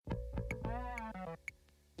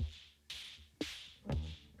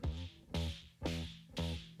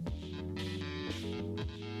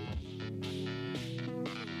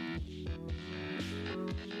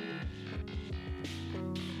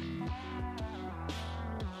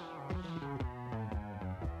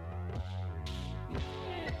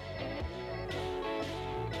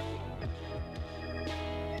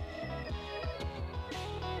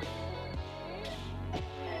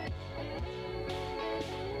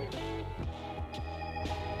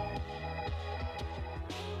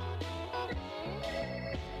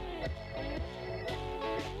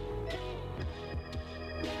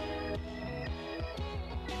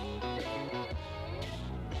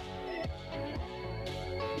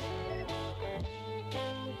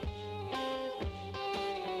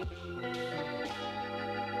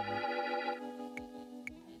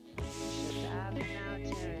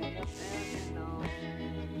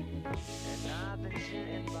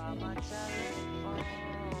telephone.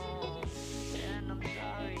 And I'm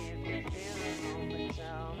sorry if you're feeling home, but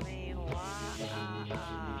tell me why.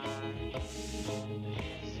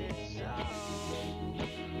 Is it so?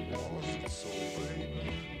 Was it so,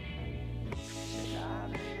 baby? Said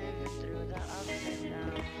I've been living through the ups and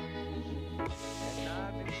downs, and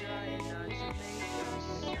I've been trying not to make no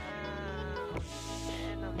sound.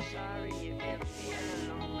 And I'm sorry if you're feeling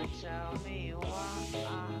lonely, tell me why.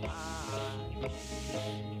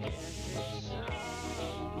 If it's so.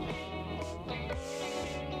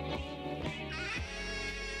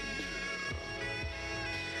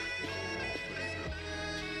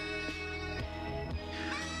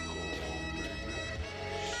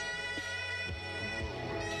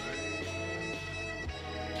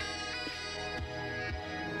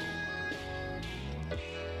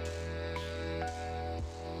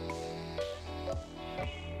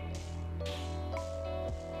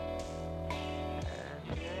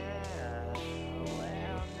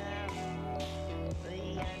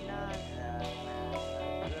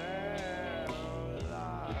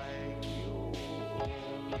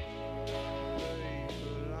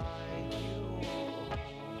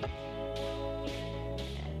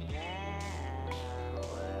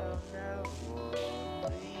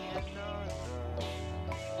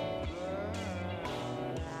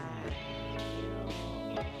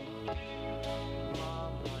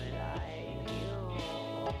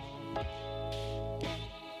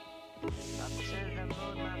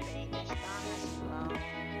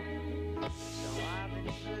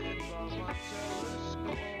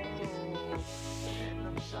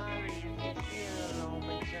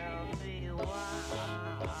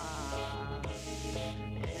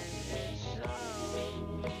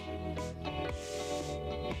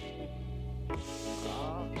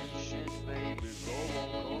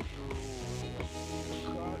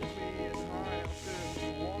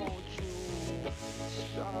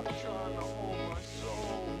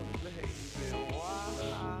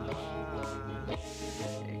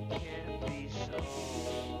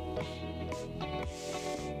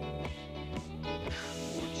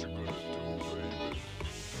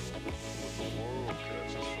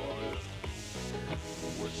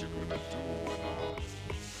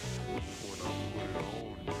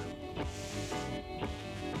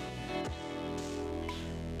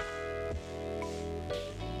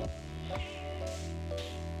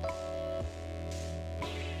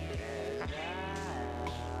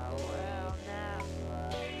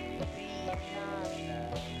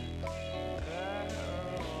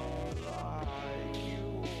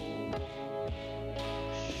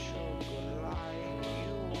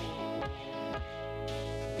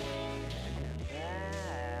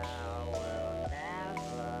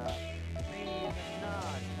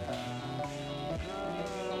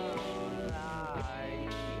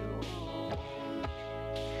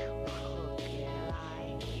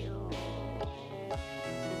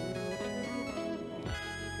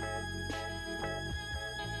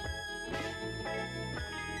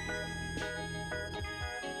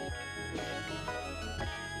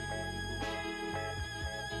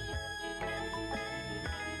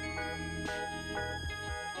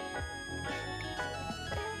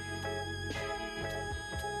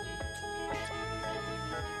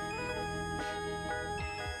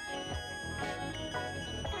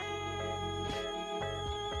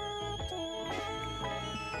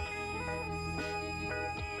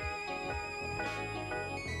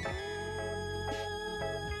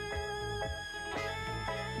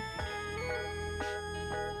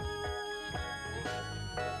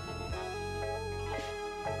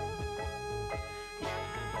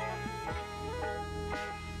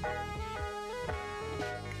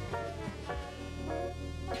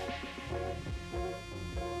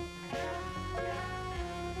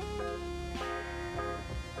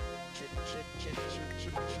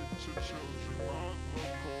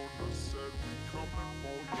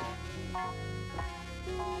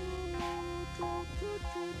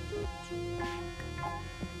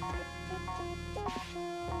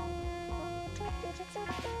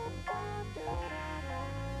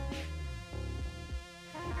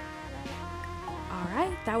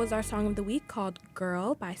 Alright, that was our song of the week called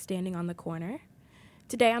Girl by Standing on the Corner.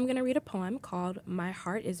 Today I'm going to read a poem called My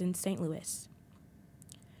Heart is in St. Louis.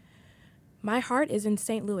 My heart is in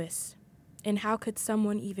St. Louis, and how could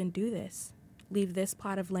someone even do this? Leave this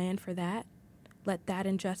plot of land for that? Let that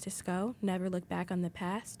injustice go, never look back on the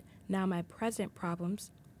past? Now my present problems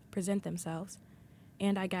present themselves,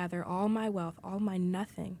 and I gather all my wealth, all my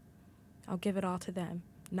nothing. I'll give it all to them,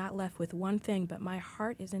 not left with one thing, but my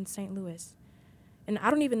heart is in St. Louis. And I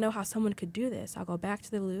don't even know how someone could do this. I'll go back to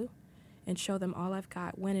the loo and show them all I've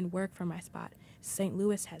got, win and work for my spot. St.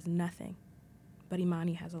 Louis has nothing, but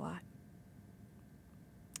Imani has a lot.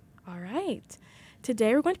 All right.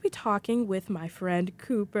 Today we're going to be talking with my friend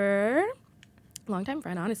Cooper. Longtime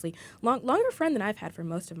friend, honestly. Longer friend than I've had for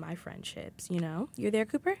most of my friendships, you know? You're there,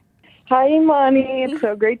 Cooper? Hi, Imani. It's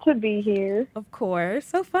so great to be here. Of course.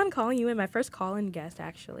 So fun calling you in. My first call-in guest,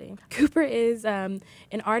 actually. Cooper is an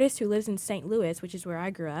artist who lives in St. Louis, which is where I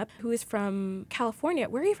grew up, who is from California.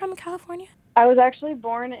 Where are you from in California? I was actually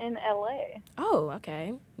born in L.A. Oh,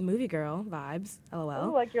 okay. Movie girl vibes. LOL.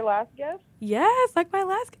 Oh, like your last guest? Yes, like my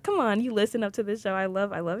last. Come on, you listen up to this show. I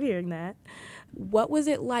love hearing that. What was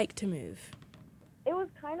it like to move? It was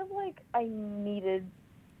kind of like I needed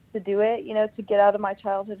to do it, you know, to get out of my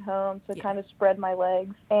childhood home, to kind of spread my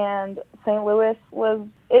legs. And St. Louis was,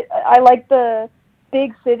 I like the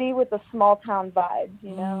big city with the small town vibes,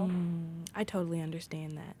 you know? I totally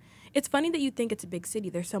understand that. It's funny that you think it's a big city.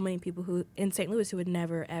 There's so many people who in St. Louis who would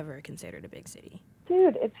never, ever consider it a big city.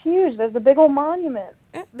 Dude, it's huge. There's a big old monument.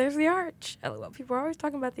 There's the arch. LOL. People are always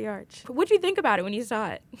talking about the arch. What did you think about it when you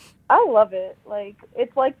saw it? I love it. Like,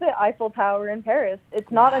 it's like the Eiffel Tower in Paris. It's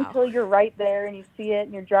not until you're right there and you see it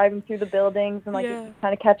and you're driving through the buildings and, like, you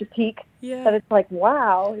kind of catch a peek that it's like,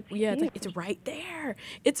 wow, it's huge. It's like, it's right there.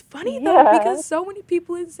 It's funny, though, because so many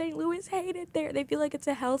people in St. Louis hate it there. They feel like it's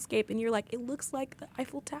a hellscape, and you're like, it looks like the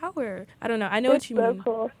Eiffel Tower. I don't know. I know what you mean.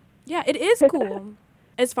 Cool. Yeah, it is cool.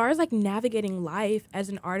 As far as, like, navigating life as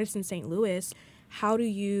an artist in St. Louis, how do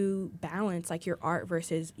you balance, like, your art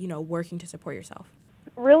versus, you know, working to support yourself?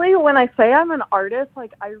 Really, when I say I'm an artist,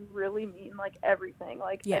 like, I really mean, like, everything.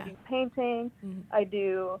 Like, I do painting, I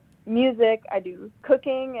do music, I do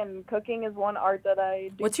cooking, and cooking is one art that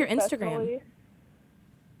I do. What's your Instagram?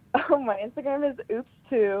 Oh, my Instagram is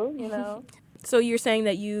oops2, you know. So you're saying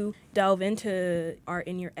that you delve into art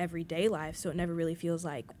in your everyday life, so it never really feels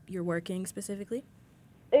like you're working specifically?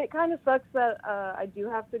 It kind of sucks that I do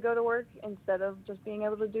have to go to work instead of just being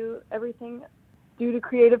able to do everything due to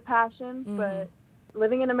creative passion, but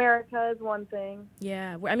living in America is one thing.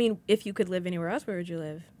 Yeah. I mean, if you could live anywhere else, where would you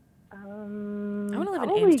live? I want to live in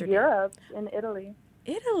Amsterdam. Europe, in Italy.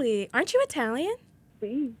 Italy? Aren't you Italian?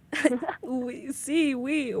 Si.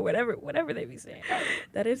 we, or whatever they be saying.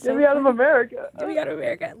 That is so Get me out of America. Get me out of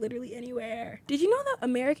America, literally anywhere. Did you know that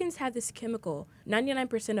Americans have this chemical,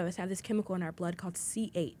 99% of us have this chemical in our blood called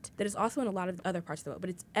C8 that is also in a lot of other parts of the world, but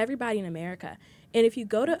it's everybody in America. And if you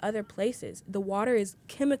go to other places, the water is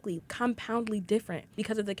chemically, compoundly different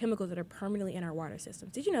because of the chemicals that are permanently in our water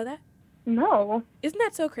systems. Did you know that? No. Isn't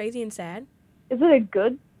that so crazy and sad? Is it a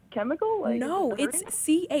good chemical? Like, no, it's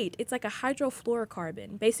C8. It's like a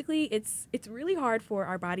hydrofluorocarbon. Basically, it's really hard for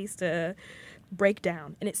our bodies to break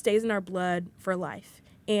down, and it stays in our blood for life.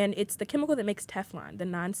 And it's the chemical that makes Teflon, the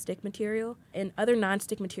non-stick material, and other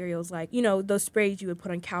non-stick materials like, you know, those sprays you would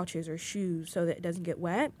put on couches or shoes so that it doesn't get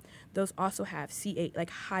wet. Those also have C8, like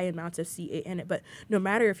high amounts of C8 in it. But no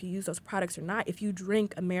matter if you use those products or not, if you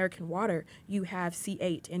drink American water, you have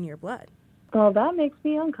C8 in your blood. Well, that makes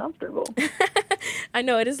me uncomfortable. I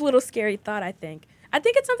know, it is a little scary thought, I think. I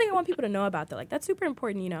think it's something I want people to know about, though. Like, that's super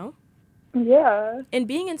important, you know? Yeah. And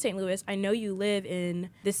being in St. Louis, I know you live in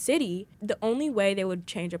the city. The only way they would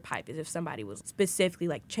change a pipe is if somebody was specifically,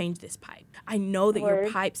 like, change this pipe. I know that your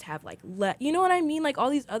pipes have, like, you know what I mean? Like, all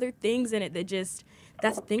these other things in it that just...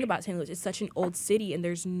 That's the thing about St. Louis. It's such an old city, and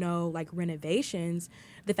there's no, like, renovations.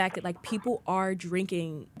 The fact that, like, people are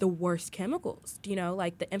drinking the worst chemicals, you know?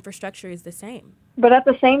 Like, the infrastructure is the same. But at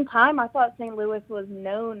the same time, I thought St. Louis was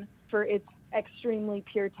known for its extremely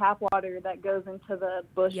pure tap water that goes into the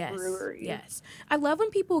Busch Brewery. Yes. I love when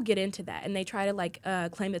people get into that and they try to, like,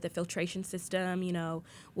 claim that the filtration system, you know,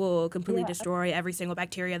 will completely destroy every single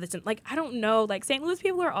bacteria that's in... Like, I don't know. Like, St. Louis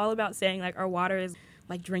people are all about saying, like, our water is...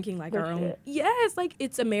 like drinking like our own. Yes, like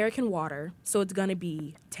it's American water, so it's gonna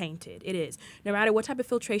be tainted. It is. No matter what type of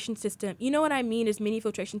filtration system, you know what I mean, as many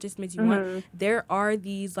filtration systems as you want, there are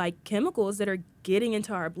these like chemicals that are getting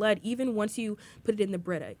into our blood even once you put it in the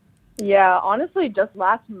Brita. Yeah, honestly, just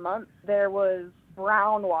last month there was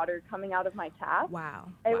brown water coming out of my tap. Wow.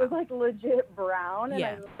 It was like legit brown, and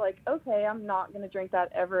I was like, okay, I'm not going to drink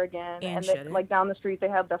that ever again. And they, like down the street, they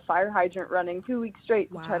had the fire hydrant running 2 weeks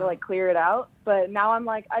straight to try to like clear it out. But now I'm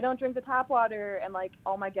like, I don't drink the tap water, and like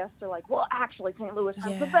all my guests are like, well, actually, St. Louis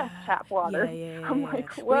has the best tap water. I'm like,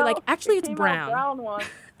 well, like, actually, it's brown. Brown one.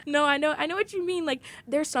 No, I know what you mean. Like,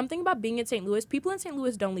 there's something about being in St. Louis. People in St.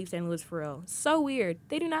 Louis don't leave St. Louis for real. So weird.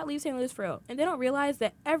 They do not leave St. Louis for real. And they don't realize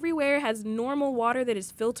that everywhere has normal water that is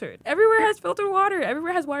filtered. Everywhere has filtered water.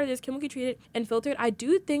 Everywhere has water that is chemically treated and filtered. I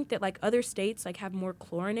do think that, like, other states, like, have more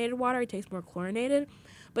chlorinated water. It tastes more chlorinated.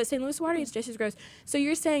 But St. Louis water is just as gross. So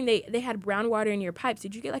you're saying they had brown water in your pipes.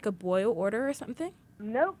 Did you get like a boil order or something?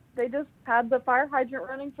 Nope. They just had the fire hydrant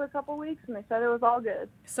running for a couple weeks, and they said it was all good.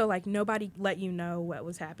 So, like, nobody let you know what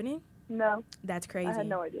was happening? No. That's crazy. I had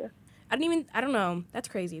no idea. I don't know. That's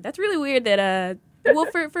crazy. That's really weird that, well,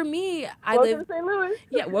 for me, Welcome to St. Louis.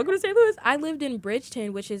 Yeah, welcome to St. Louis. I lived in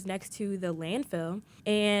Bridgeton, which is next to the landfill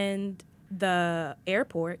and the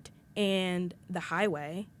airport and the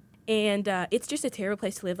highway. And it's just a terrible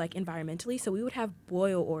place to live, like, environmentally. So we would have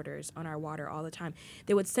boil orders on our water all the time.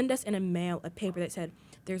 They would send us in a mail a paper that said,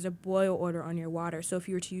 there's a boil order on your water. So if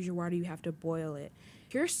you were to use your water, you have to boil it.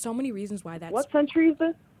 Here are so many reasons why that's... What century is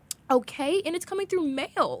this? Okay, and it's coming through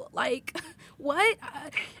mail. Like, what?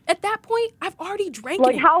 At that point, I've already drank it.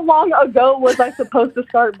 Like, how long ago was I supposed to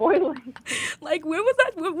start boiling? Like, when was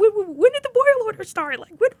that? When did the boil order start?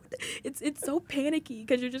 Like, it's so panicky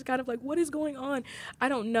because you're just kind of like, what is going on? I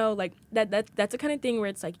don't know. Like, that's the kind of thing where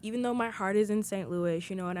it's like, even though my heart is in St. Louis,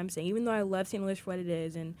 you know what I'm saying? Even though I love St. Louis for what it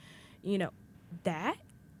is, and, you know, that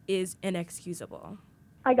is inexcusable.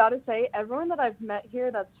 I gotta say, everyone that I've met here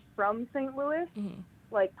that's from St. Louis,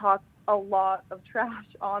 like, talks a lot of trash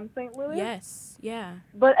on St. Louis. Yes, yeah.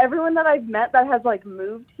 But everyone that I've met that has, like,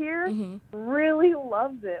 moved here really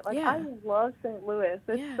loves it. Like, I love St. Louis.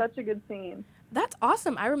 It's such a good scene. That's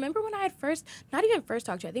awesome. I remember when I had not even first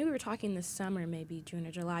talked to you, I think we were talking this summer, maybe June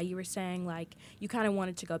or July, you were saying, like, you kind of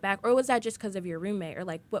wanted to go back. Or was that just because of your roommate? Or,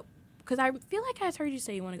 like, what? Because I feel like I heard you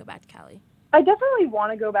say you want to go back to Cali. I definitely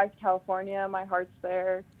want to go back to California. My heart's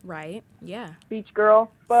there. Right, yeah. Beach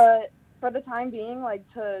girl. But for the time being, like,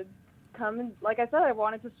 to come and, like I said, I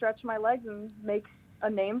wanted to stretch my legs and make a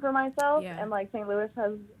name for myself. Yeah. And, like, St. Louis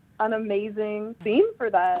has an amazing scene for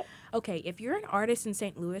that. Okay, if you're an artist in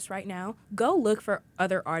St. Louis right now, go look for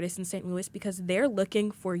other artists in St. Louis because they're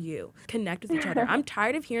looking for you. Connect with each other. I'm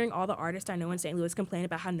tired of hearing all the artists I know in St. Louis complain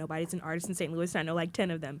about how nobody's an artist in St. Louis, and I know like 10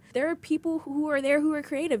 of them. There are people who are there who are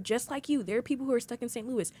creative just like you. There are people who are stuck in St.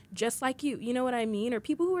 Louis just like you. You know what I mean? Or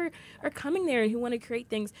people who are coming there and who want to create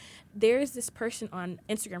things. There's this person on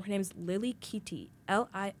Instagram. Her name is Lily Kitty,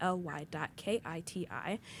 Lily.Kiti.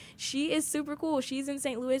 She is super cool. She's in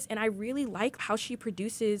St. Louis, and I really like how she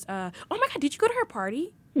produces. Oh my God, did you go to her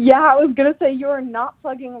party? Yeah, I was going to say you are not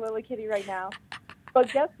plugging Lily Kitty right now.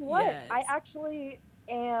 But guess what? Yes. I actually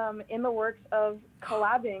am in the works of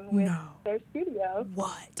collabing with their studio.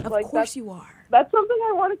 What? Of course you are. That's something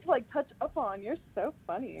I wanted to, like, touch up on. You're so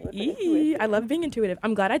funny. I love being intuitive.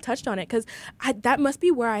 I'm glad I touched on it because that must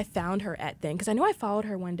be where I found her at then. Because I know I followed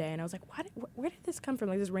her one day and I was like, where did this come from?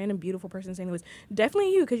 Like this random beautiful person in St. Louis.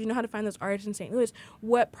 Definitely you because you know how to find those artists in St. Louis.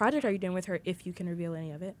 What project are you doing with her if you can reveal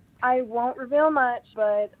any of it? I won't reveal much,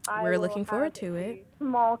 but we're looking forward to it.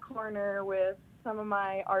 Small corner with some of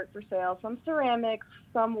my art for sale, some ceramics,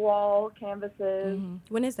 some wall canvases.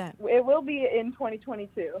 When is that? It will be in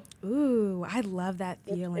 2022. Ooh, I love that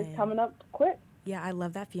feeling. It's coming up quick. Yeah, I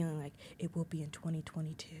love that feeling. Like, it will be in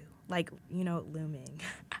 2022. Like, you know, looming.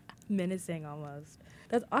 Menacing almost.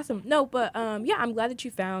 That's awesome. No, but, yeah, I'm glad that you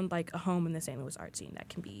found, like, a home in the St. Louis art scene that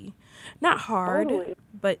can be not hard,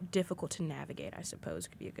 but difficult to navigate, I suppose,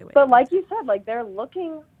 could be a good way. But like you said, like, they're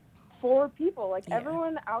looking for people. Like,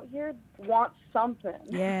 everyone out here wants something.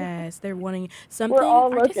 Yes, they're wanting something. We're all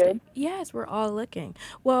looking. Yes, we're all looking.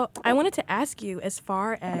 Well, I wanted to ask you, as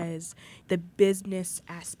far as the business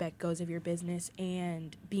aspect goes of your business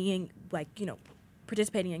and being, like, you know,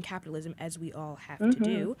 participating in capitalism as we all have to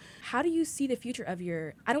do, how do you see the future of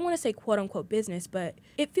your, I don't want to say quote-unquote business, but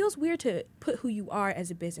it feels weird to put who you are as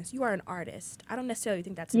a business. You are an artist. I don't necessarily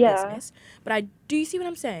think that's a business, but do you see what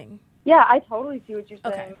I'm saying? Yeah, I totally see what you're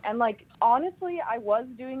saying. Okay. And, like, honestly, I was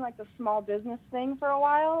doing, like, the small business thing for a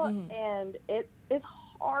while, and it's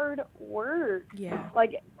hard work. Yeah.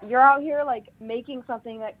 Like, you're out here, like, making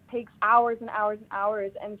something that takes hours and hours and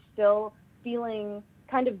hours and still feeling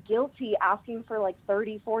kind of guilty asking for, like,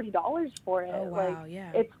 $30, $40 for it. Oh, wow, like,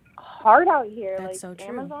 it's hard out here. That's like, so true.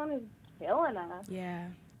 Amazon is killing us. Yeah.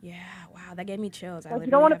 Yeah, wow, that gave me chills. Like, you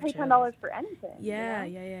don't want to pay $10 for anything. Yeah,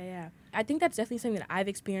 you know? yeah. I think that's definitely something that I've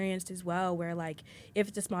experienced as well, where, like, if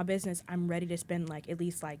it's a small business, I'm ready to spend, like, at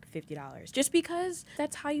least, like, $50. Just because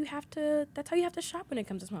that's how you have to shop when it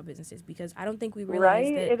comes to small businesses, because I don't think we realize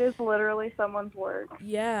that. It is literally someone's work.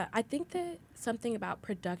 Yeah, I think that something about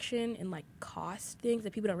production and, like, cost things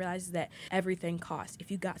that people don't realize is that everything costs. If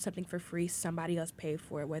you got something for free, somebody else paid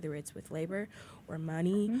for it, whether it's with labor or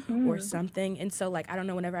money or something. And so, like, I don't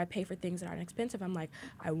know, whenever I pay for things that aren't expensive, I'm like,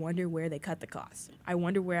 I wonder where they cut the costs. I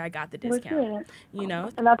wonder where I got the discount, you know?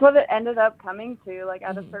 And that's what it ended up coming to. Like,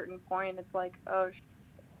 at a certain point, it's like,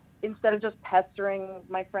 instead of just pestering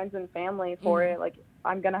my friends and family for it, like,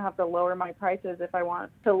 I'm going to have to lower my prices if I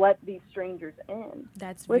want to let these strangers in.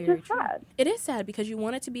 That's which very is true. sad. It is sad because you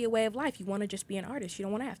want it to be a way of life. You want to just be an artist. You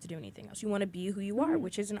don't want to have to do anything else. You want to be who you are,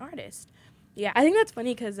 which is an artist. Yeah, I think that's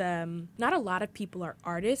funny because not a lot of people are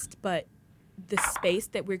artists, but the space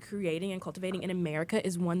that we're creating and cultivating in America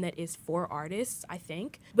is one that is for artists, I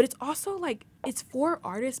think. But it's also like, it's for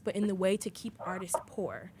artists, but in the way to keep artists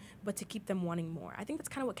poor, but to keep them wanting more. I think that's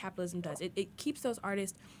kind of what capitalism does. It keeps those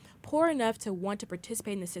artists poor enough to want to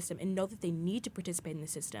participate in the system and know that they need to participate in the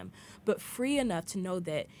system, but free enough to know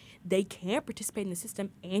that they can participate in the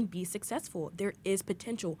system and be successful. There is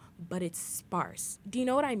potential, but it's sparse. Do you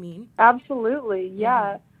know what I mean? Absolutely,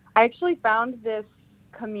 yeah. I actually found this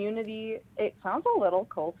community, it sounds a little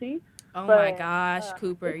culty. Oh my gosh,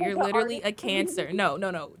 Cooper, you're literally a Cancer. No.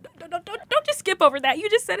 Don't just skip over that. You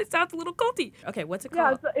just said it sounds a little culty. Okay, what's it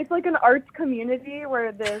called? Yeah, it's like an arts community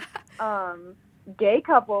where this gay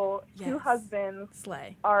couple, two husbands,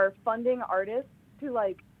 Slay, are funding artists to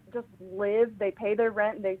like just live. They pay their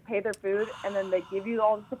rent, they pay their food, and then they give you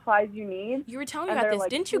all the supplies you need. You were telling me about this. Like,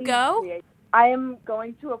 didn't you go? Create. I am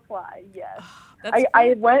going to apply, yes.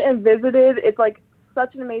 I went and visited. It's like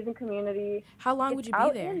such an amazing community. How long would you be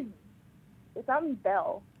there? It's out in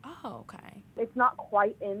Bell. Oh, okay. It's not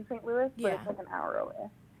quite in St. Louis, but it's like an hour away.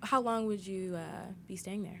 How long would you be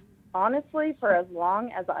staying there? Honestly, for as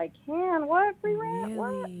long as I can. What? Free rent? Really?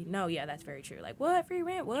 What? No, yeah, that's very true. Like, what? Free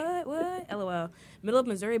rent? What? LOL. Middle of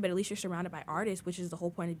Missouri, but at least you're surrounded by artists, which is the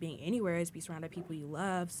whole point of being anywhere, is be surrounded by people you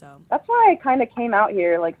love, so. That's why I kind of came out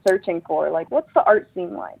here, like, searching for, like, what's the art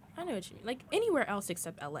scene like? I know what you mean. Like, anywhere else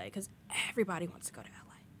except LA, because everybody wants to go to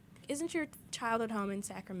LA. Isn't your childhood home in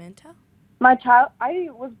Sacramento? I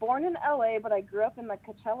was born in LA, but I grew up in the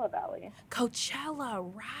Coachella Valley.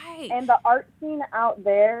 Coachella, right. And the art scene out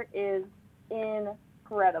there is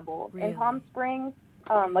incredible. Really? In Palm Springs,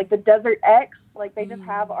 like the Desert X, like they just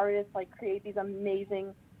have artists like create these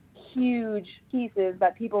amazing, huge pieces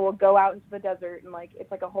that people will go out into the desert and like it's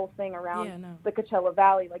like a whole thing around the Coachella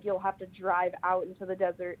Valley. Like you'll have to drive out into the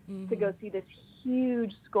desert to go see this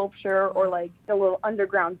huge sculpture or like a little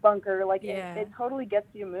underground bunker. Like it totally gets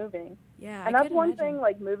you moving. Yeah, and that's one thing,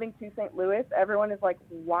 like moving to St. Louis, everyone is like,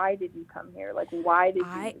 why did you come here? Like, why did you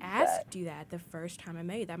I asked you that the first time I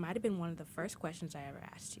met you. That might have been one of the first questions I ever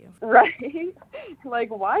asked you. Right?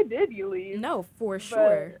 Like, why did you leave? No, for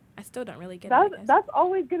sure. I still don't really get it. That's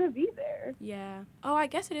always going to be there. Yeah. Oh, I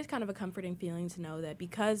guess it is kind of a comforting feeling to know that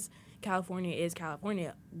because California is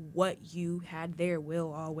California, what you had there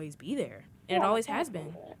will always be there. And it always has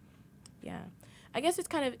been. Yeah. I guess it's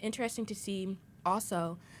kind of interesting to see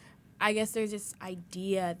also, I guess there's this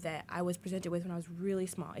idea that I was presented with when I was really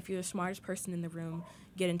small. If you're the smartest person in the room,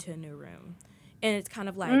 get into a new room. And it's kind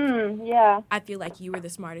of like, I feel like you were the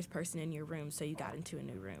smartest person in your room, so you got into a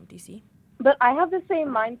new room. Do you see? But I have the same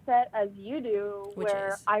mindset as you do,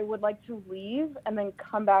 where I would like to leave and then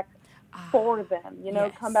come back for them, you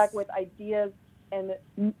know, come back with ideas and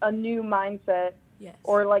a new mindset. Yes.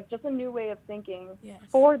 Or like just a new way of thinking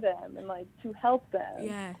for them and like to help them.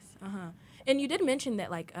 Yes. And you did mention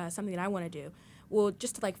that like something that I want to do. Well,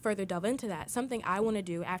 just to like further delve into that, something I want to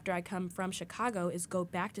do after I come from Chicago is go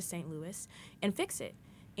back to St. Louis and fix it.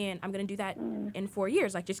 And I'm going to do that in 4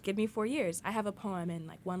 years. Like, just give me 4 years. I have a poem, and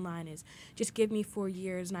like one line is, just give me 4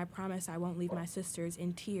 years, and I promise I won't leave my sisters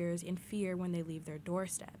in tears, in fear when they leave their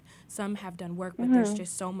doorstep. Some have done work, but there's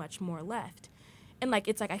just so much more left. And, like,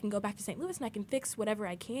 it's like I can go back to St. Louis and I can fix whatever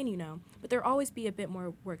I can, you know. But there'll always be a bit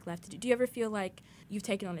more work left to do. Do you ever feel like you've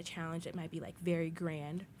taken on a challenge that might be, like, very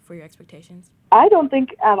grand for your expectations? I don't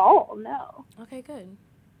think at all, no. Okay, good.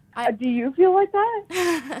 Do you feel like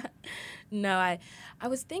that? No, I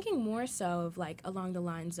was thinking more so of, like, along the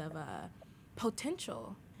lines of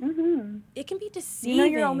potential. It can be deceiving. You know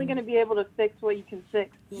you're only going to be able to fix what you can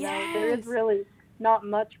fix. You know? There is really not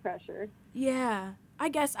much pressure. Yeah. I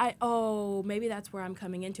guess maybe that's where I'm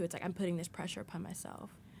coming into. It's like I'm putting this pressure upon myself.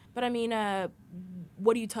 But I mean,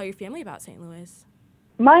 what do you tell your family about St. Louis?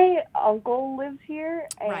 My uncle lives here,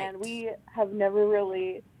 and we have never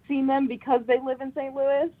really seen them because they live in St.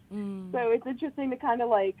 Louis. So it's interesting to kind of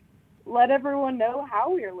like let everyone know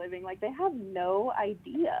how we're living. Like they have no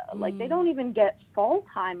idea. Like they don't even get fall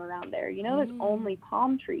time around there. You know, there's only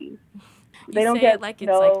palm trees. They don't get it like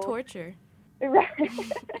it's like torture. Right.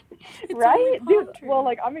 Right? Dude, well,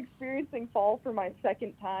 like, I'm experiencing fall for my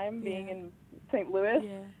second time being in St. Louis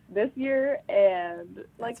this year, and,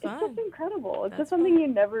 like, it's just incredible. It's just something you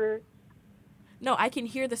never... No, I can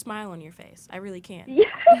hear the smile on your face. I really can.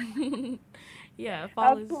 Yeah.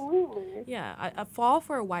 Fall Absolutely. A fall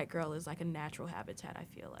for a white girl is, like, a natural habitat, I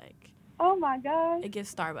feel like. Oh, my God. It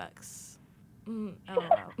gives Starbucks. Oh,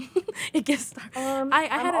 wow. It gets started.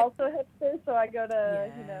 I'm also hipster, so I go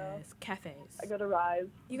to, cafes. I go to Rise.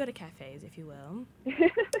 You go to cafes, if you will.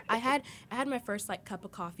 I had my first, like, cup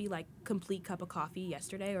of coffee, like, complete cup of coffee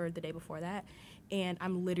yesterday or the day before that, and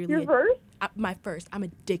I'm literally... Your first? My first. I'm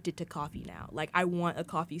addicted to coffee now. Like, I want a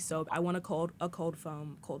coffee I want a cold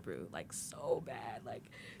foam, cold brew, like, so bad. Like,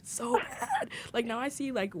 so bad. Like, now I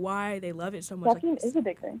see, like, why they love it so much. Caffeine is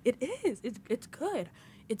addicting. It is. It's good.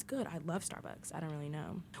 It's good. I love Starbucks. I don't really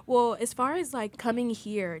know. Well, as far as, like, coming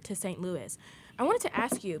here to St. Louis, I wanted to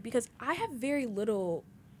ask you, because I have very little,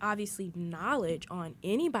 obviously, knowledge on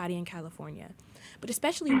anybody in California, but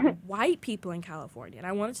especially white people in California. And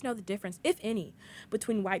I wanted to know the difference, if any,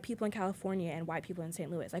 between white people in California and white people in St.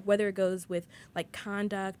 Louis, like whether it goes with, like,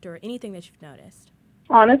 conduct or anything that you've noticed.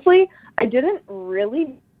 Honestly, I didn't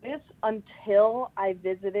really notice until I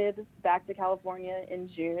visited back to California in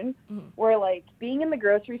June, where, like, being in the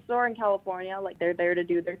grocery store in California, like, they're there to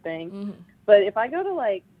do their thing. But if I go to,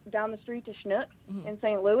 like, down the street to Schnucks in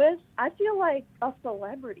St. Louis, I feel like a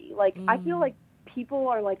celebrity. Like, I feel like people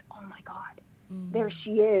are like, oh, my God, there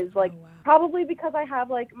she is. Like, probably because I have,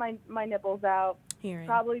 like, my nipples out. Hearing.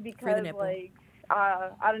 Probably because, like,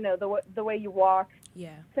 I don't know, the way you walk.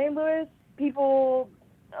 Yeah. St. Louis, people...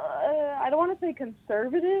 I don't want to say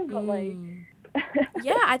conservative, but like...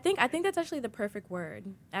 Yeah, I think that's actually the perfect word.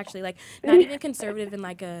 Actually, like, not even conservative in,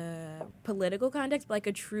 like, a political context, but, like,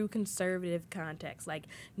 a true conservative context. Like,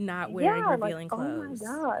 not wearing revealing clothes.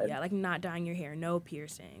 Oh, my God. Yeah, like, not dyeing your hair, no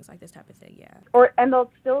piercings, like, this type of thing, yeah. And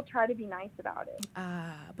they'll still try to be nice about it.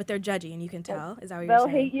 But they're judgy, and you can tell. Is that what you're saying?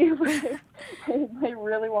 They'll hate you, but they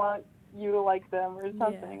really want you to like them or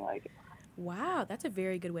something, like... Wow, that's a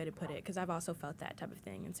very good way to put it, because I've also felt that type of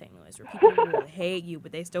thing in St. Louis, where people will hate you,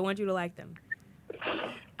 but they still want you to like them.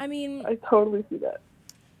 I mean... I totally see that.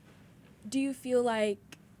 Do you feel like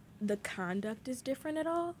the conduct is different at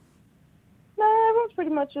all? No, everyone's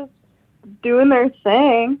pretty much just doing their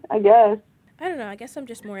thing, I guess. I don't know, I guess I'm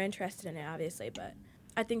just more interested in it, obviously, but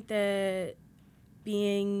I think that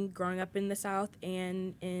growing up in the South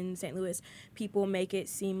and in St. Louis, people make it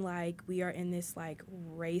seem like we are in this, like,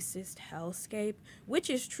 racist hellscape, which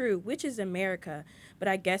is true, which is America, but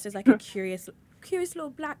I guess as, like, a curious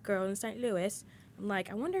little black girl in St. Louis, I'm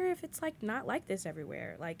like, I wonder if it's, like, not like this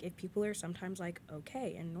everywhere, like, if people are sometimes, like,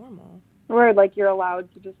 okay and normal. Where, like, you're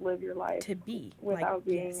allowed to just live your life. To be. Without like,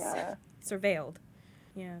 being... surveilled.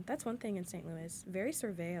 Yeah, that's one thing in St. Louis. Very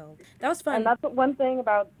surveilled. That was fun. And that's one thing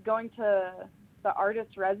about going to the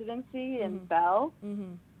artist residency in Bell.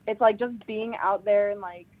 It's like just being out there and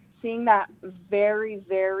like seeing that very,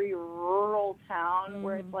 very rural town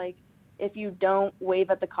where it's like if you don't wave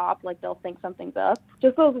at the cop, like they'll think something's up.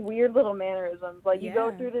 Just those weird little mannerisms. Like you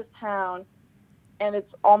go through this town and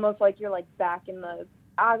it's almost like you're like back in the,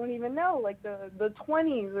 I don't even know, like the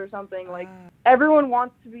 20s or something. Like everyone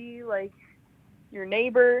wants to be like your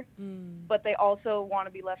neighbor, but they also want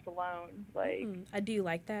to be left alone. Like I do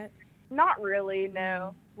like that. Not really,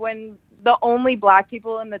 no. When the only black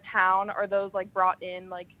people in the town are those, like, brought in,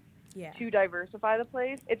 like, to diversify the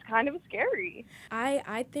place, it's kind of scary.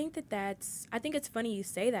 I think I think it's funny you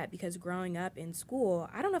say that, because growing up in school,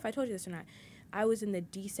 I don't know if I told you this or not, I was in the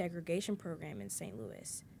desegregation program in St.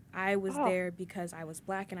 Louis. I was there because I was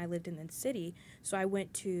black and I lived in the city, so I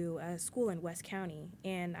went to a school in West County,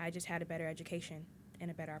 and I just had a better education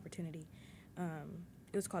and a better opportunity.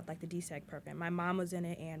 It was called, like, the DSEG program. My mom was in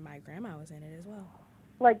it, and my grandma was in it as well.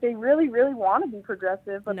 Like, they really, really want to be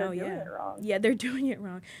progressive, but they're doing it wrong. Yeah, they're doing it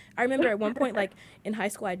wrong. I remember at one point, like, in high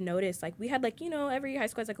school, I'd noticed, like, we had, like, every high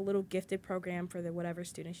school has, like, a little gifted program for the whatever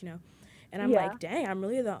students, And I'm like, dang, I'm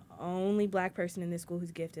really the only black person in this school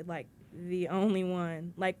who's gifted. Like, the only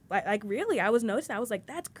one. Like really, I was noticing. I was like,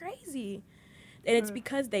 that's crazy. And it's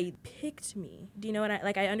because they picked me. Do you know what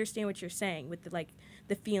I understand what you're saying with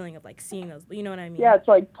the feeling of, like, seeing those, you know what I mean? Yeah, it's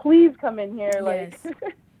like, please come in here. Yes.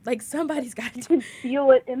 Like, somebody's got to. You can feel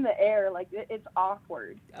it in the air. Like, it's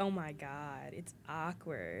awkward. Oh, my God. It's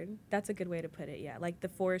awkward. That's a good way to put it, yeah. Like, the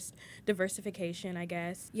forced diversification, I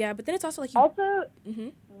guess. Yeah, but then it's also, like...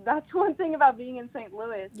 That's one thing about being in St.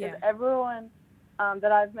 Louis. Is everyone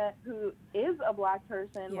that I've met who is a black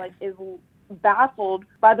person, like, is baffled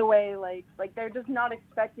by the way, like, they're just not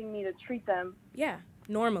expecting me to treat them. Yeah.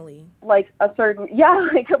 Normally. Like a certain,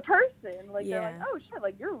 like a person. Like, they're like, oh, shit,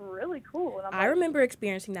 like, you're really cool. And I remember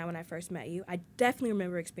experiencing that when I first met you. I definitely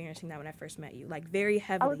remember experiencing that when I first met you, like, very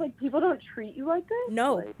heavily. I was like, people don't treat you like this?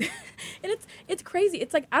 No. Like, and it's crazy.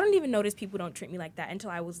 It's like, I don't even notice people don't treat me like that until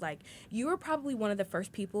I was like, you were probably one of the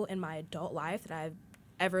first people in my adult life that I've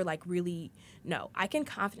ever, like, really, no, I can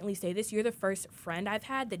confidently say this. You're the first friend I've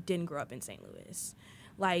had that didn't grow up in St. Louis.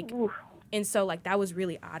 Like, And so, like, that was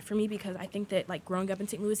really odd for me because I think that, like, growing up in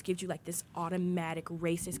St. Louis gives you, like, this automatic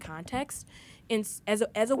racist context as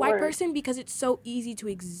a white person, because it's so easy to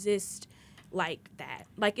exist like that.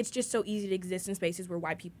 Like, it's just so easy to exist in spaces where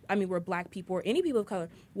where black people or any people of color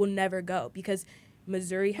will never go, because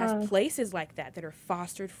Missouri has places like that are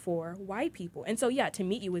fostered for white people. And so, yeah, to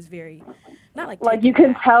meet you was very, not like you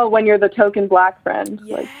can tell when you're the token black friend.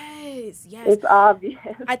 Yes, yes. It's obvious.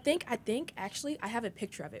 I think actually I have a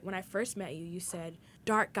picture of it. When I first met you, you said,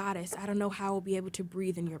 "Dark goddess, I don't know how I'll be able to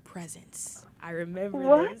breathe in your presence." I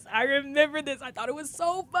remember this. I thought it was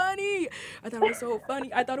so funny. I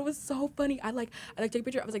like took a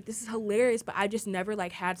picture. I was like, this is hilarious, but I just never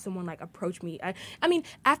like had someone like approach me. I mean,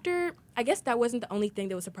 after, I guess that wasn't the only thing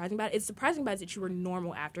that was surprising about it. It's surprising about it that you were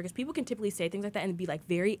normal after, because people can typically say things like that and be like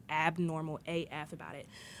very abnormal AF about it.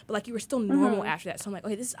 But like, you were still normal after that. So I'm like,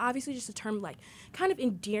 okay, this is obviously just a term like kind of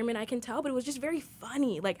endearment, I can tell, but it was just very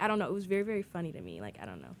funny. Like, I don't know, it was very, very funny to me. Like, I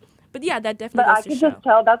don't know. But yeah, that definitely But goes I to could show. just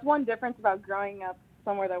tell, that's one difference about growing up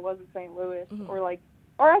somewhere that wasn't St. Louis,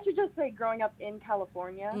 or I should just say growing up in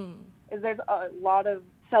California, is there's a lot of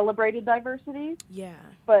celebrated diversity. Yeah.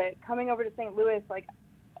 But coming over to St. Louis, like,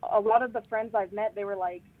 a lot of the friends I've met, they were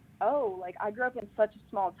like, oh, like, I grew up in such a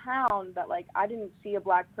small town that, like, I didn't see a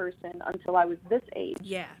black person until I was this age.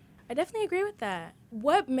 Yeah. I definitely agree with that.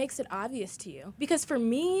 What makes it obvious to you? Because for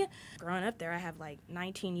me, growing up there, I have like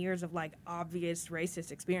 19 years of like obvious racist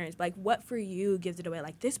experience. Like, what for you gives it away?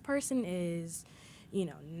 Like, this person is,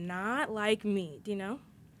 not like me, do you know?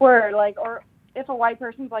 Or if a white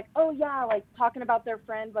person's like, oh yeah, like talking about their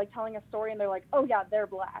friends, like telling a story, and they're like, oh yeah, they're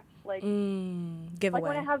black. Like, giveaway. Like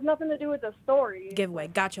when it has nothing to do with the story. Giveaway.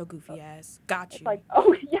 Got your goofy ass. Got you. It's like,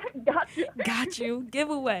 oh yeah, got you. Got you.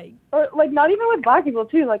 Giveaway. Or like, not even with black people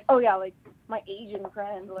too. Like, oh yeah, like my Asian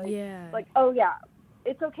friend. Like, yeah. Like, oh yeah,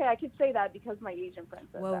 it's okay. I could say that because my Asian friend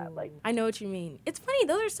said that. Like, I know what you mean. It's funny.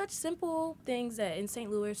 Those are such simple things that in St.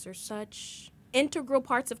 Louis are such integral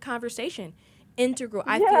parts of conversation. Integral.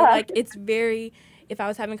 I feel like it's very. If I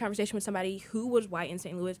was having a conversation with somebody who was white in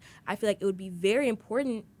St. Louis, I feel like it would be very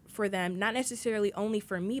important for them, not necessarily only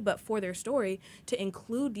for me, but for their story, to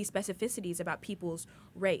include these specificities about people's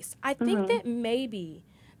race. I think that maybe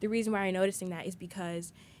the reason why I'm noticing that is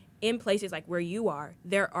because in places like where you are,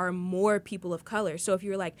 there are more people of color. So if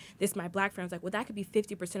you're like, this is my black friend, I was like, well, that could be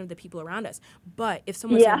 50% of the people around us. But if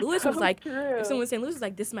someone in St. Louis was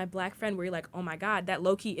like, this is my black friend, where you're like, oh my God, that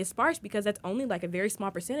low key is sparse, because that's only like a very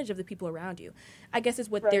small percentage of the people around you. I guess is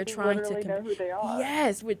what they're trying to know who they are.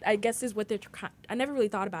 Yes, I guess is what they're. I never really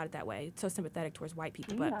thought about it that way. It's so sympathetic towards white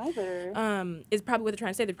people, but is probably what they're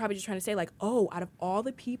trying to say. They're probably just trying to say like, oh, out of all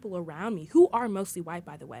the people around me, who are mostly white,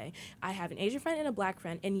 by the way, I have an Asian friend and a black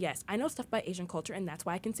friend, and yes, I know stuff about Asian culture, and that's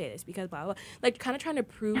why I can say this, because blah, blah, blah. Like, kind of trying to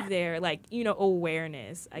prove their, like,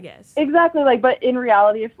 awareness, I guess. Exactly, like, but in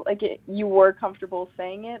reality, if, like, you were comfortable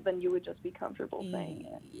saying it, then you would just be comfortable saying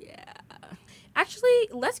it. Yeah. Actually,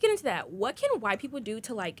 let's get into that. What can white people do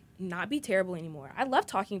to, like, not be terrible anymore? I love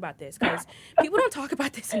talking about this, because people don't talk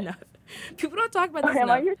about this enough. People don't talk about this enough.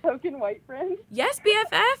 Am I your token white friend? Yes,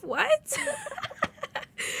 BFF, what?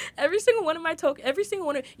 Every single one of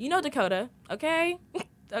Dakota, okay?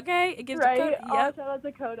 Okay, it gives Dakota. Yep. Oh, shout out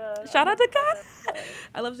Dakota. Shout out Dakota.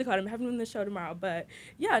 I love Dakota. I'm having him on the show tomorrow. But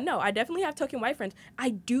yeah, no, I definitely have token white friends.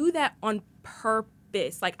 I do that on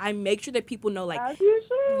purpose. Like, I make sure that people know, like, as you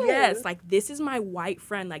should. Yes, like, this is my white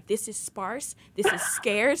friend. Like, this is sparse. This is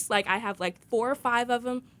scarce. Like, I have like 4 or 5 of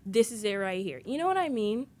them. This is it right here. You know what I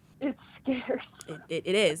mean? It's scarce. It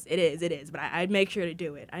is. But I make sure to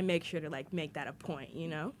do it. I make sure to, like, make that a point,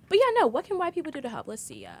 But yeah, no, what can white people do to help? Let's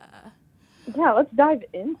see. Yeah, let's dive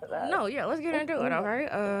into that. No, yeah, let's get into it,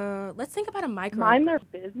 okay? Let's think about a micro. Mind their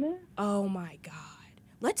business? Oh, my God.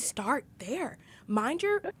 Let's start there. Mind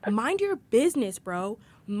your business, bro.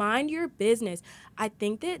 Mind your business. I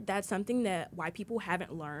think that that's something that white people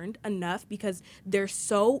haven't learned enough, because they're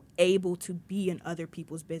so able to be in other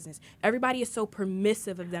people's business. Everybody is so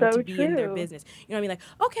permissive of them to be in their business. You know what I mean? Like,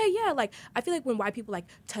 okay, yeah, like, I feel like when white people, like,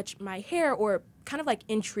 touch my hair or kind of, like,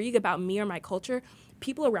 intrigue about me or my culture,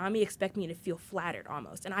 people around me expect me to feel flattered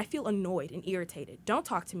almost, and I feel annoyed and irritated. Don't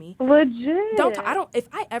talk to me. Legit. If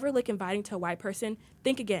I ever look inviting to a white person,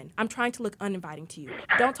 think again. I'm trying to look uninviting to you.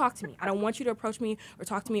 Don't talk to me. I don't want you to approach me or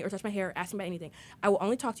talk to me or touch my hair or ask me about anything. I will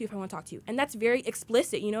only talk to you if I want to talk to you. And that's very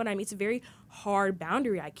explicit, you know what I mean? It's a very hard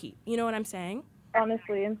boundary I keep. You know what I'm saying?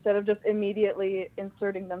 Honestly, instead of just immediately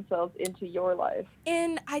inserting themselves into your life.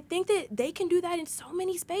 And I think that they can do that in so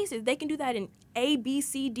many spaces. They can do that in A, B,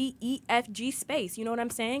 C, D, E, F, G space. You know what I'm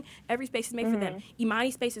saying? Every space is made for them.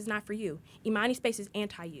 Imani space is not for you. Imani space is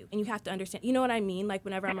anti-you. And you have to understand. You know what I mean? Like,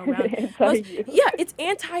 whenever I'm around. It's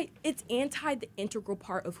anti the integral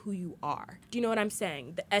part of who you are. Do you know what I'm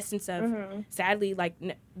saying? The essence of, sadly, like,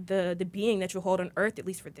 the being that you hold on earth, at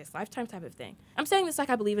least for this lifetime type of thing. I'm saying this like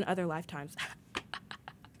I believe in other lifetimes.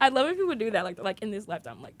 I love when people do that, like in this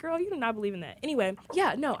lifetime. I'm like, girl, you do not believe in that. Anyway,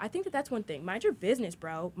 yeah, no, I think that's one thing. Mind your business,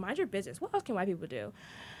 bro. Mind your business. What else can white people do?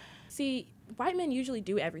 See, white men usually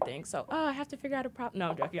do everything. So, I have to figure out a problem. No,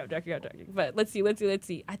 I'm joking. But let's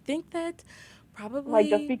see. I think that probably... Like,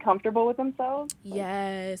 just be comfortable with themselves?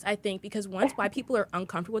 Yes, I think. Because once white people are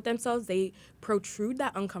uncomfortable with themselves, they protrude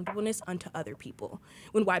that uncomfortableness onto other people.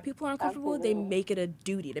 When white people are uncomfortable, they make it a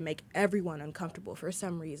duty to make everyone uncomfortable for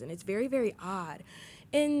some reason. It's very, very odd.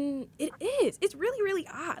 And it is. It's really, really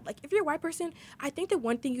odd. Like, if you're a white person, I think that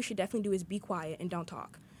one thing you should definitely do is be quiet and don't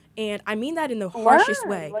talk. And I mean that in the harshest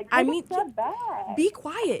way. Like, I mean, back. Be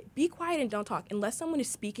quiet and don't talk. Unless someone is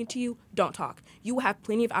speaking to you, don't talk. You will have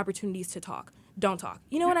plenty of opportunities to talk. Don't talk.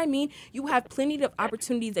 You know what I mean? You have plenty of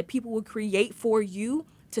opportunities that people will create for you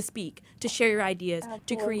to speak, to share your ideas,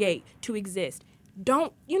 to create, to exist.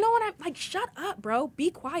 Don't, you know what I'm, like, shut up, bro. Be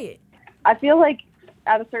quiet. I feel like,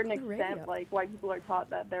 at a certain extent, like, white people are taught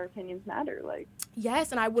that their opinions matter. Like,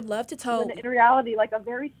 yes, and I would love to tell... In reality, like, a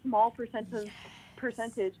very small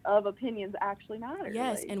percentage of opinions actually matter.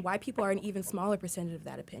 Yes, like, and white people are an even smaller percentage of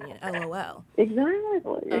that opinion. LOL.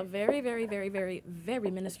 Exactly. A very, very, very, very, very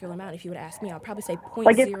minuscule amount. If you would ask me, I'll probably say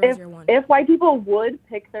 0.001. Like, if white people would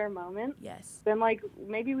pick their moment, yes, then, like,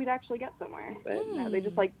 maybe we'd actually get somewhere. But no, they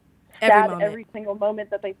just, like, stab every single moment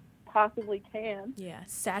that they possibly can. Yeah,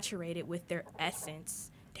 saturated with their essence.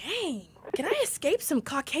 Dang, can I escape some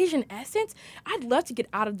Caucasian essence? I'd love to get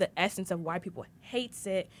out of the essence of white people. Hates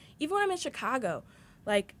it. Even when I'm in Chicago,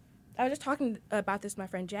 like, I was just talking about this with my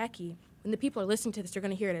friend Jackie. When the people are listening to this, they're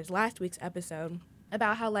going to hear it as last week's episode,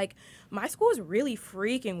 about how, like, my school is really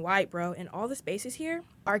freaking white, bro, and all the spaces here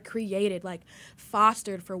are created, like,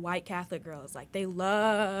 fostered for white Catholic girls. Like, they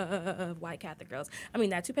love white Catholic girls. I mean,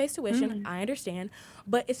 that's who pays tuition, I understand,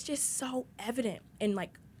 but it's just so evident and,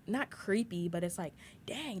 like, not creepy, but it's like,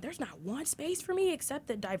 dang, there's not one space for me except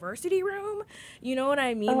the diversity room. You know what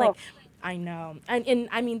I mean? Like, I know. And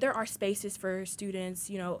I mean, there are spaces for students,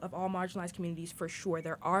 you know, of all marginalized communities, for sure.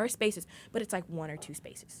 There are spaces, but it's like one or two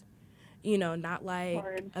spaces. You know, not like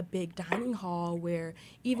a big dining hall where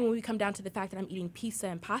even when we come down to the fact that I'm eating pizza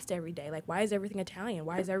and pasta every day, like, why is everything Italian?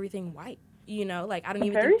 Why is everything white? You know, like, I don't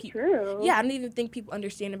even think people... Yeah, I don't even think people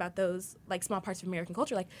understand about those, like, small parts of American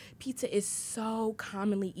culture. Like, pizza is so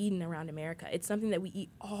commonly eaten around America. It's something that we eat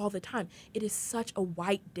all the time. It is such a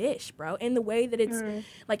white dish, bro. And the way that it's,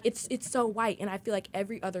 like, it's so white. And I feel like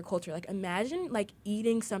every other culture, like, imagine, like,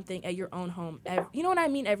 eating something at your own home, you know what I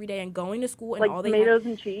mean, every day, and going to school and like all they tomatoes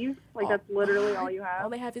and cheese? Like, that's literally all you have? All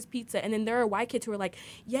they have is pizza. And then there are white kids who are like,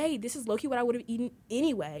 yay, this is low-key what I would have eaten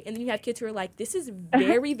anyway. And then you have kids who are like, this is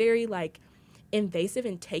very, very, like, invasive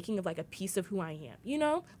and taking of, like, a piece of who I am, you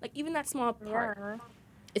know? Like, even that small part,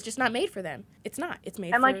 it's just not made for them. It's not. It's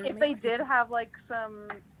made and, for... And, like, if they did have, like,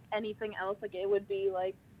 anything else, like, it would be,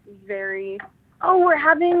 like, very, we're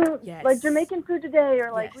having, like, Jamaican food today,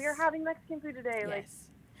 or, like, we are having Mexican food today, like,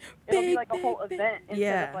 it'll be, like, a whole event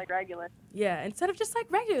instead of, like, regular. Yeah, instead of just, like,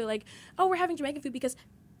 regular, like, we're having Jamaican food because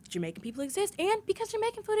Jamaican people exist and because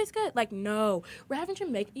Jamaican food is good. Like, no, we're having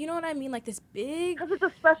Jamaican, you know what I mean? Like, this big... Because it's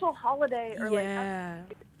a special holiday. Or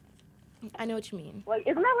I know what you mean. Like,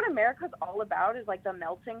 isn't that what America's all about, is, like, the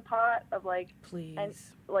melting pot of, like... Please. And,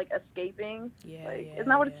 like, escaping? Yeah, like, isn't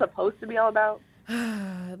that what it's supposed to be all about?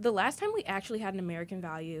 The last time we actually had an American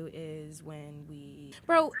value is when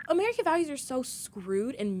Bro, American values are so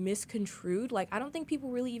screwed and misconstrued. Like, I don't think people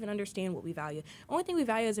really even understand what we value. The only thing we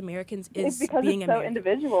value as Americans is being American. It's so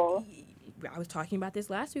individual. I was talking about this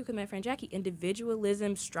last week with my friend Jackie.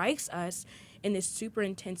 Individualism strikes us in this super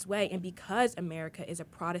intense way. And because America is a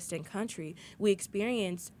Protestant country, we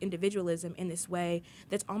experience individualism in this way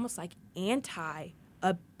that's almost like anti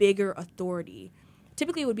a bigger authority.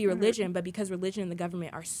 Typically, it would be religion, but because religion and the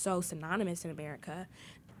government are so synonymous in America,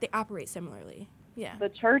 they operate similarly. Yeah. The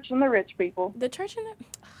church and the rich people. The church and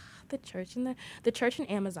the church and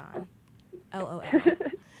Amazon. LOL.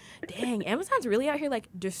 Dang, Amazon's really out here, like,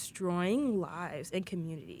 destroying lives and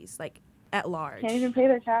communities, like, at large. Can't even pay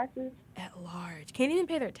their taxes. At large. Can't even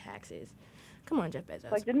pay their taxes. Come on, Jeff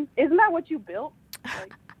Bezos. Like, isn't that what you built?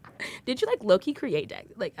 Like, did you, like, low-key create that?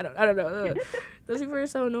 Like, I don't know. Those people are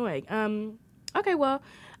so annoying. Okay, well,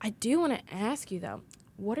 I do want to ask you, though,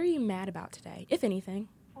 what are you mad about today, if anything?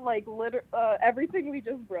 Like, everything we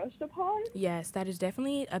just brushed upon? Yes, that is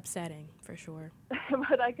definitely upsetting, for sure.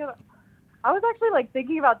 But I was actually, like,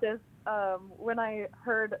 thinking about this when I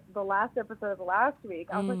heard the last episode of last week.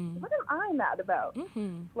 I was like, what am I mad about?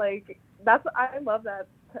 Mm-hmm. Like, I love that,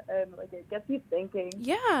 and, like, it gets you thinking.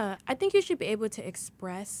 Yeah, I think you should be able to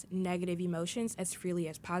express negative emotions as freely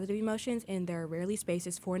as positive emotions, and there are rarely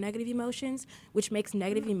spaces for negative emotions, which makes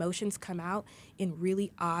negative emotions come out in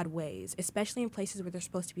really odd ways, especially in places where they're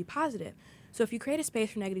supposed to be positive. So if you create a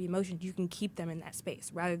space for negative emotions, you can keep them in that space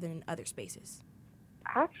rather than in other spaces.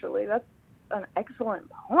 Actually, that's an excellent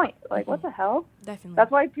point. Like, what the hell? Definitely.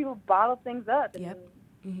 That's why people bottle things up and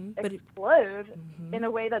explode in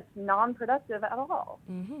a way that's non-productive at all.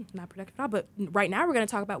 Not productive at all. But right now we're going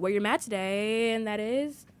to talk about where you're mad today, and that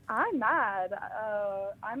is? I'm mad.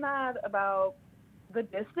 I'm mad about the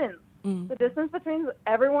distance. The distance between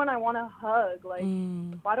everyone I want to hug. Like,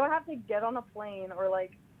 why do I have to get on a plane or,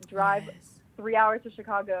 like, drive 3 hours to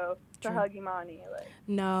Chicago to hug Imani? Like,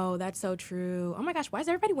 no, that's so true. Oh my gosh, why is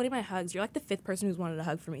everybody wanting my hugs? You're like the 5th person who's wanted a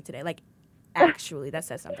hug from me today. Like, actually, that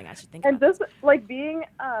says something I should think about. And just, like, being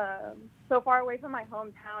so far away from my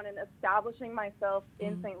hometown and establishing myself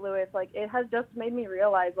in St. Louis, like, it has just made me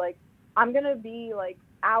realize, like, I'm going to be, like,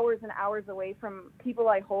 hours and hours away from people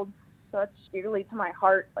I hold such dearly to my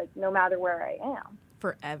heart, like, no matter where I am.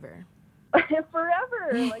 Forever.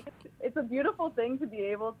 Forever. Like, it's a beautiful thing to be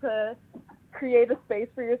able to create a space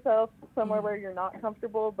for yourself somewhere where you're not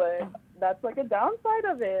comfortable, but that's, like, a downside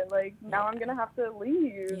of it. Like, now I'm going to have to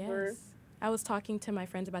leave. Yes. I was talking to my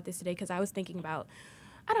friends about this today because I was thinking about,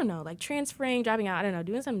 I don't know, like transferring, dropping out, I don't know,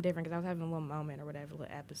 doing something different because I was having a little moment or whatever, little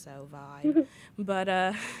episode vibe. But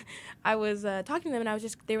I was talking to them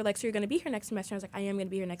and they were like, so you're going to be here next semester? I was like, I am going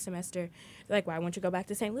to be here next semester. They're like, why won't you go back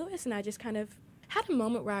to St. Louis? And I just kind of had a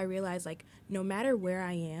moment where I realized, like, no matter where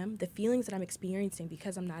I am, the feelings that I'm experiencing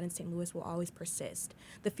because I'm not in St. Louis will always persist.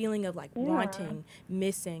 The feeling of, like, wanting,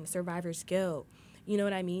 missing, survivor's guilt. You know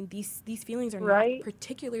what I mean? These feelings are not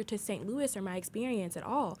particular to St. Louis or my experience at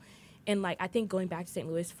all. And, like, I think going back to St.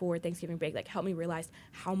 Louis for Thanksgiving break, like, helped me realize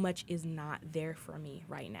how much is not there for me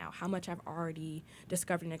right now, how much I've already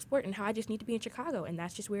discovered and explored, and how I just need to be in Chicago. And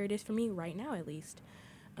that's just where it is for me right now, at least.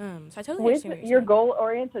 So I totally understand what you're your saying.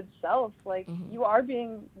 Goal-oriented self, like, you are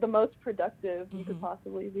being the most productive you could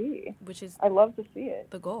possibly be. Which is I love to see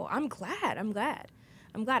it. The goal. I'm glad.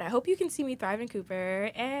 I hope you can see me thrive in Cooper.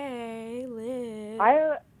 Hey, Liz.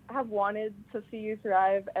 I have wanted to see you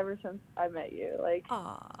thrive ever since I met you. Like,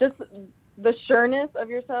 just the sureness of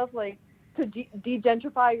yourself, like, to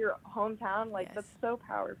de-gentrify your hometown, like, that's so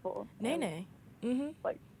powerful. Nene.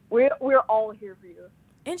 Like, we're all here for you.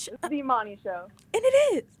 And it's the Imani Show. And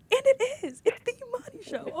it is. It's the Imani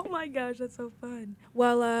Show. Oh, my gosh, that's so fun.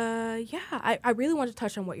 Well, yeah, I really want to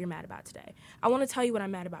touch on what you're mad about today. I want to tell you what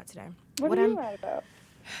I'm mad about today. What are you mad about?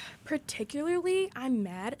 Particularly, I'm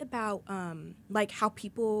mad about, like, how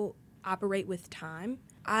people operate with time.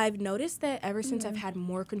 I've noticed that ever since I've had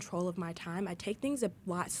more control of my time, I take things a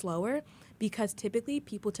lot slower because typically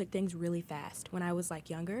people took things really fast when I was, like,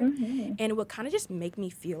 younger. And it would kind of just make me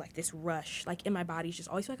feel like this rush, like, in my body, just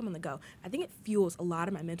always feel like I'm on the go. I think it fuels a lot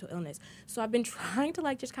of my mental illness. So I've been trying to,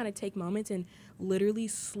 like, just kind of take moments and literally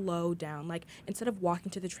slow down. Like, instead of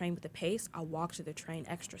walking to the train with a pace, I'll walk to the train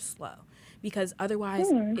extra slow. Because otherwise,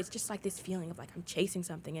 it's just, like, this feeling of, like, I'm chasing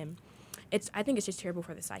something, and I think it's just terrible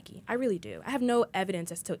for the psyche. I really do. I have no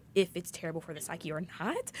evidence as to if it's terrible for the psyche or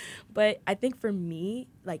not, but I think for me,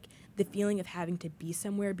 like, the feeling of having to be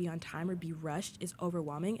somewhere, be on time, or be rushed is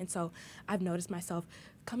overwhelming, and so I've noticed myself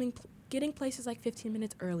getting places like 15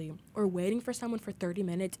 minutes early or waiting for someone for 30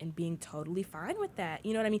 minutes and being totally fine with that.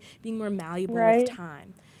 You know what I mean? Being more malleable with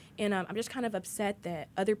time. And I'm just kind of upset that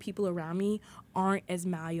other people around me aren't as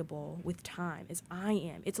malleable with time as I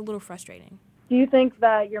am. It's a little frustrating. Do you think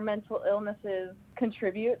that your mental illnesses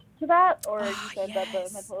contribute to that? Or you said that the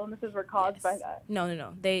mental illnesses were caused by that?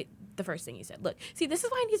 No. The first thing you said. Look, see, this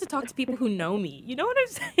is why I need to talk to people who know me. You know what I'm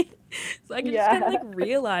saying? So I can just kind of, like,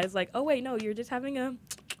 realize, like, oh, wait, no, you're just having a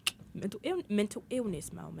mental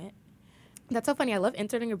illness moment. That's so funny. I love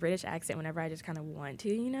inserting a British accent whenever I just kind of want to,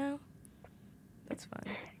 you know? That's fun.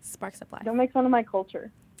 Sparks up life. Don't make fun of my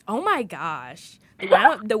culture. Oh my gosh.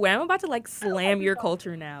 The way I'm about to, like, slam your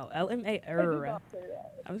culture now. LMA.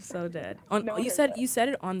 I'm so dead. You said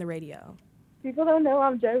it on the radio. People don't know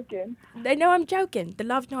I'm joking. They know I'm joking. The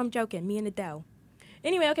loves know I'm joking. Me and Adele.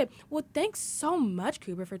 Anyway, okay. Well, thanks so much,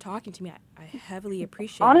 Cooper, for talking to me. I heavily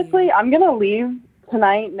appreciate it. Honestly, I'm going to leave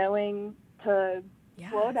tonight knowing to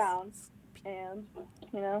slow down and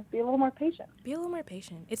be a little more patient. Be a little more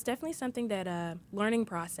patient. It's definitely something that learning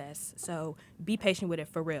process. So be patient with it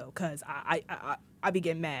for real, because I be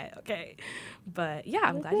getting mad, okay? But yeah,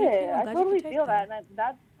 I'm glad I totally feel that. And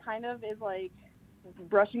that kind of is like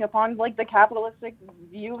brushing upon like the capitalistic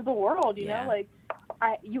view of the world, you know? Like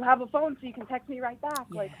you have a phone so you can text me right back.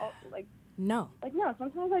 Yeah. No.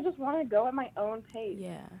 Sometimes I just want to go at my own pace.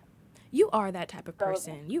 Yeah. You are that type of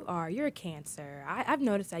person. You're a Cancer. I've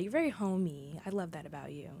noticed that. You're very homey. I love that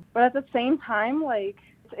about you. But at the same time, like,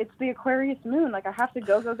 it's the Aquarius moon. Like, I have to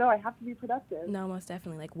go. I have to be productive. No, most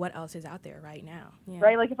definitely. Like, what else is out there right now? Yeah.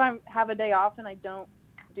 Right? Like, if I have a day off and I don't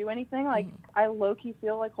do anything, like, I low-key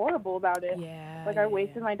feel, like, horrible about it. Yeah. Like, I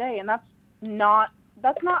wasted my day. And that's not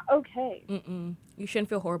okay. Mm-mm. You shouldn't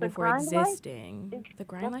feel horrible for existing. The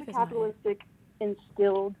grind life is capitalistic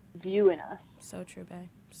instilled view in us. So true, babe.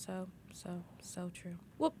 So true.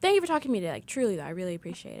 Well, thank you for talking to me today. Like, truly, though, I really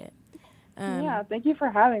appreciate it. Yeah, thank you for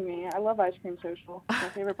having me. I love Ice Cream Social. It's my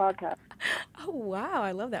favorite podcast. Oh, wow.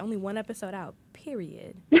 I love that. Only one episode out,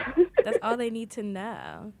 period. That's all they need to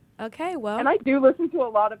know. Okay, well. And I do listen to a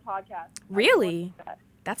lot of podcasts. Really?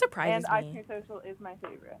 That surprises me. And Ice Cream Social is my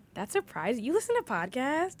favorite. That surprises you? Listen to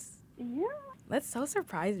podcasts? Yeah. That's so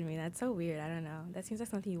surprising to me. That's so weird. I don't know. That seems like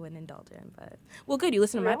something you wouldn't indulge in. But well, good. You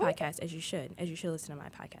listen to my podcast, as you should. As you should listen to my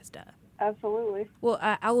podcast, duh. Absolutely. Well,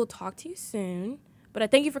 I will talk to you soon. But I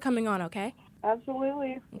thank you for coming on, okay?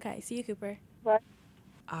 Absolutely. Okay. See you, Cooper. Bye.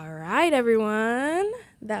 All right, everyone.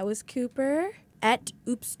 That was Cooper at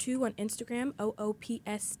Oops2 on Instagram, OOPSTWO,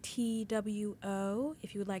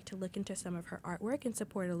 if you would like to look into some of her artwork and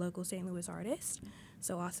support a local St. Louis artist.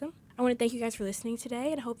 So awesome. I want to thank you guys for listening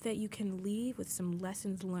today and hope that you can leave with some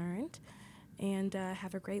lessons learned and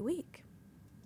have a great week.